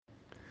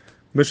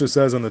Mishnah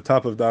says on the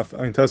top of Daf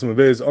Ein Tesma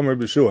Beis, Omer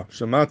Yehושע,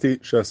 Shemati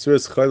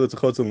שהסריס חולץ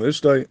וחולץ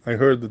לאשתו. I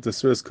heard that the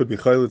Sris could be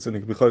Chayletz and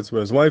he could be Chayletz for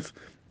his wife.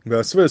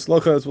 והסריס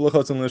לא Chayletz ולא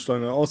Chayletz לאשתו.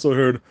 And I also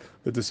heard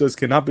that the Sris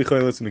cannot be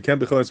Chayletz and he can't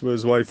be Chayletz for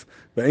his wife.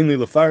 ואין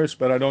לפרש,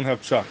 but I don't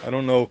have pshat. I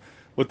don't know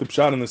what the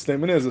pshat in the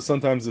statement is. That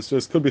sometimes the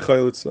Sris could be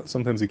Chayletz,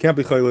 sometimes he can't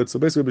be Chayletz. So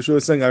basically Yehושע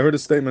is saying, I heard a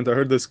statement, I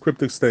heard this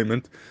cryptic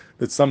statement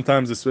that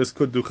sometimes the Sris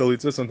could do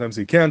Chalitza, sometimes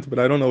he can't, but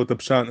I don't know what the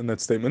pshat in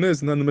that statement is.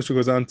 And then the Mishnah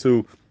goes on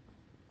to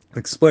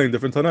explain,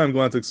 different Tanaim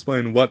go on to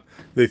explain what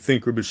they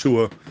think Rabbi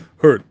Yehושע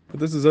heard. But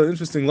this is an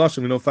interesting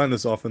lashon, we don't find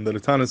this often, that a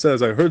Tana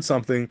says, I heard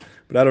something,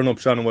 but I don't know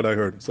pshat on what I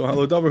heard. So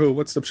hello Davarhu,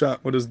 what's the pshat,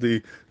 what is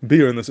the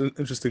biur in this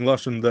interesting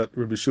lashon that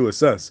Rabbi Yehושע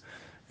says?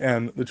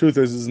 And the truth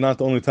is, this is not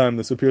the only time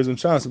this appears in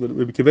Shas, but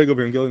Rabbi Kiveg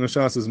over in Gilin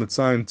Shas is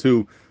mitzayin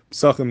to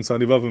Psachim,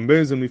 Tzadivav, and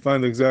Beis, and we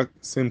find the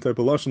exact same type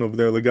of lashon over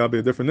there, legabe,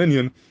 a different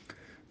Inyan.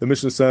 The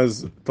Mishnah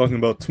says, talking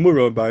about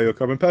Tmura by a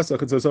Karban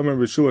Pesach, it says, Omer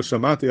Yehושע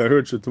Shamati, I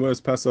heard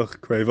Tmuras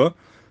Pesach Kreva.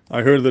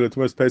 I heard that a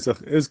Tmuras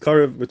Pesach is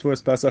Karev, but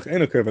Tmuras Pesach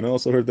ain't a Kreva. And I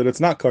also heard that it's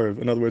not Karev.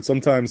 In other words,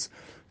 sometimes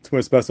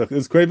Tmuras Pesach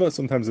is Kreva,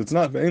 sometimes it's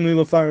not. Ve'en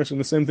Lefarish, and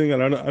the same thing.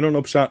 And I don't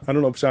know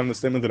pshat in the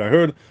statement that I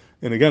heard.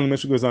 And again, the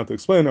Mishnah goes on to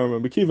explain. I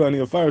remember Kiva and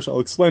Lefarish. I'll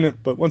explain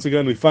it. But once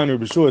again, we find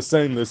Rabbi Yehושע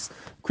saying this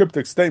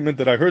cryptic statement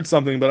that I heard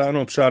something, but I don't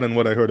know pshat in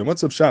what I heard. And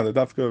what's the pshat? That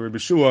Dafka Rabbi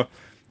Yehושע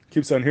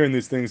keeps on hearing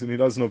these things, and he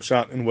doesn't know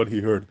pshat in what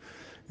he heard.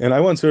 And I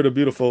once heard a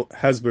beautiful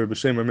hesber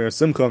b'shem Meir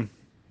Simcha.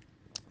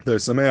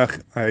 There's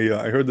Sameach.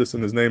 I heard this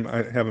in his name.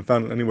 I haven't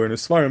found it anywhere in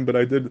his Svarim, but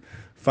I did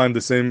find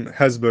the same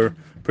hesber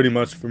pretty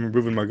much from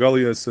Reuven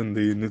Margalius and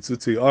the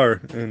Nitzutzi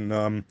R.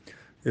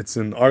 It's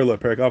in Arla,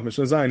 Perak Av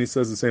Mishnah Zayin. He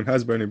says the same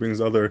hesber, and he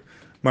brings other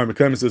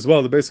Marmakamis as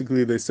well.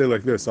 Basically, they say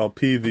like this. I'll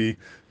pee the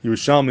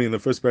Yerushalmi in the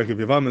first parak of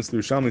Yevamos. The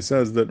Yerushalmi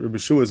says that Rabbi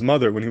Yeshua's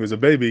mother, when he was a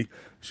baby,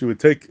 she would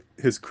take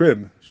his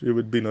crib. She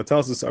would be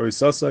notalsis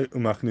arisasai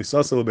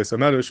umachnisasa lebeis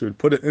hamedrash. She would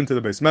put it into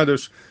the beis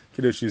medrash.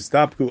 Kidesh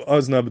yistapku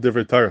azna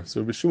b'divrei Torah. So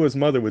Rabbi Yeshua's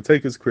mother would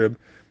take his crib.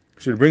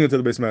 She would bring it to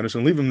the beis medrash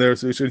and leave him there,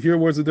 so he should hear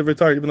words of divrei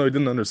Torah, even though he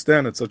didn't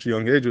understand at such a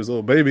young age. He was a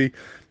little baby.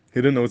 He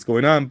didn't know what's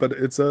going on, but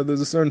it's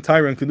there's a certain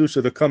Torah and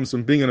kedusha that comes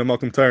from being in a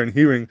Malkum Torah and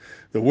hearing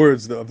the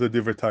words of the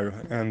divrei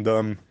Torah.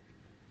 And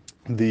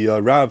the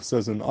Rav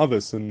says in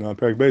Avis in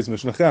Perek Beis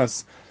Mishnah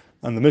Ches,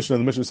 and the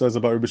Mishnah says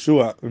about Rabbi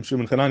Yehושע,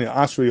 Shimon Chananya,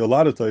 Ashri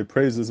Yoladata,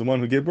 praises the one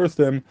who gave birth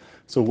to him.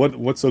 So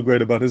what's so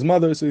great about his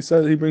mother?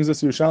 So he brings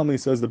this Yerushalmi. He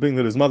says the being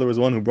that his mother was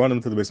the one who brought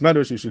him to the Beis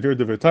Medrash, he should hear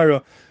Divrei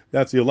Torah.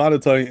 That's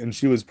Yoladata, and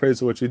she was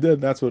praised for what she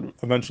did. That's what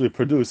eventually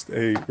produced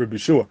a Rabbi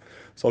Yehושע.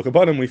 So al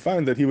Kapadim, we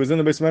find that he was in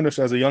the Beis Medrash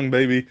as a young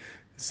baby,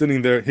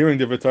 sitting there hearing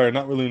Divrei Torah,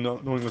 not really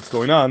knowing what's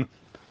going on.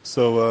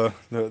 So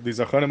these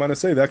Achanim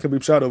say that could be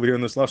pshat over here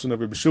in this lashon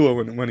of Rabbi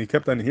Yehושע when he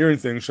kept on hearing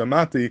things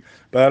Shamati,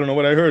 but I don't know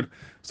what I heard.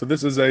 So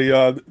this is a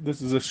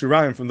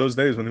shirayim from those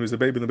days when he was a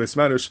baby in the Beis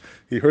Medrash.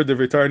 He heard the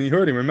Torah and he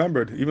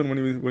remembered. Even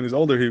when he's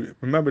older, he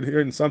remembered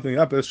hearing something.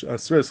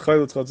 Asris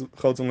Chayletz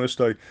Cholz and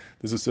Lishtoi.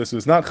 This is Asris who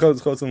was not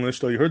Chayletz and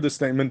Lishtoi. He heard this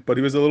statement, but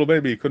he was a little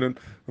baby. He couldn't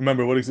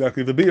remember what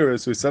exactly the biur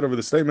is. So he said over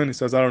the statement. He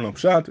says, I don't know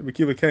pshat.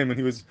 Rekiva came and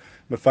he was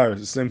mefarish.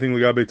 The same thing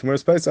with Gabe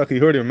Tmuras Pesach. He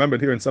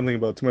remembered hearing something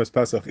about Tmuras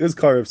Pesach is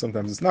karev.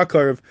 Sometimes it's not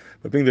karev.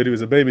 But being that he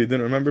was a baby, he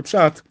didn't remember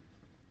pshat.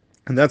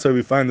 And that's why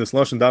we find this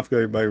lashon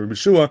dafka by Rabbi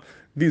Yehושע.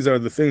 These are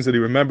the things that he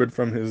remembered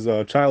from his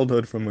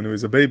childhood, from when he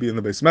was a baby in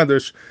the Beis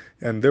Medrash,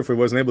 and therefore he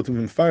wasn't able to be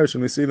mefarish.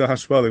 And we see the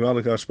hashpah, the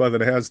malik hashpah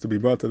that it has to be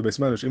brought to the Beis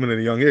Medrash, even at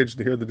a young age,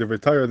 to hear the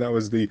divrei Torah. That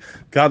was the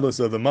godless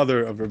of the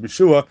mother of Rabbi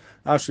Yehושע.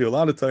 Actually, a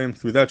lot of time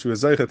through that she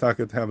was zeichet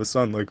to have a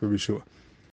son like Rabbi Yehושע.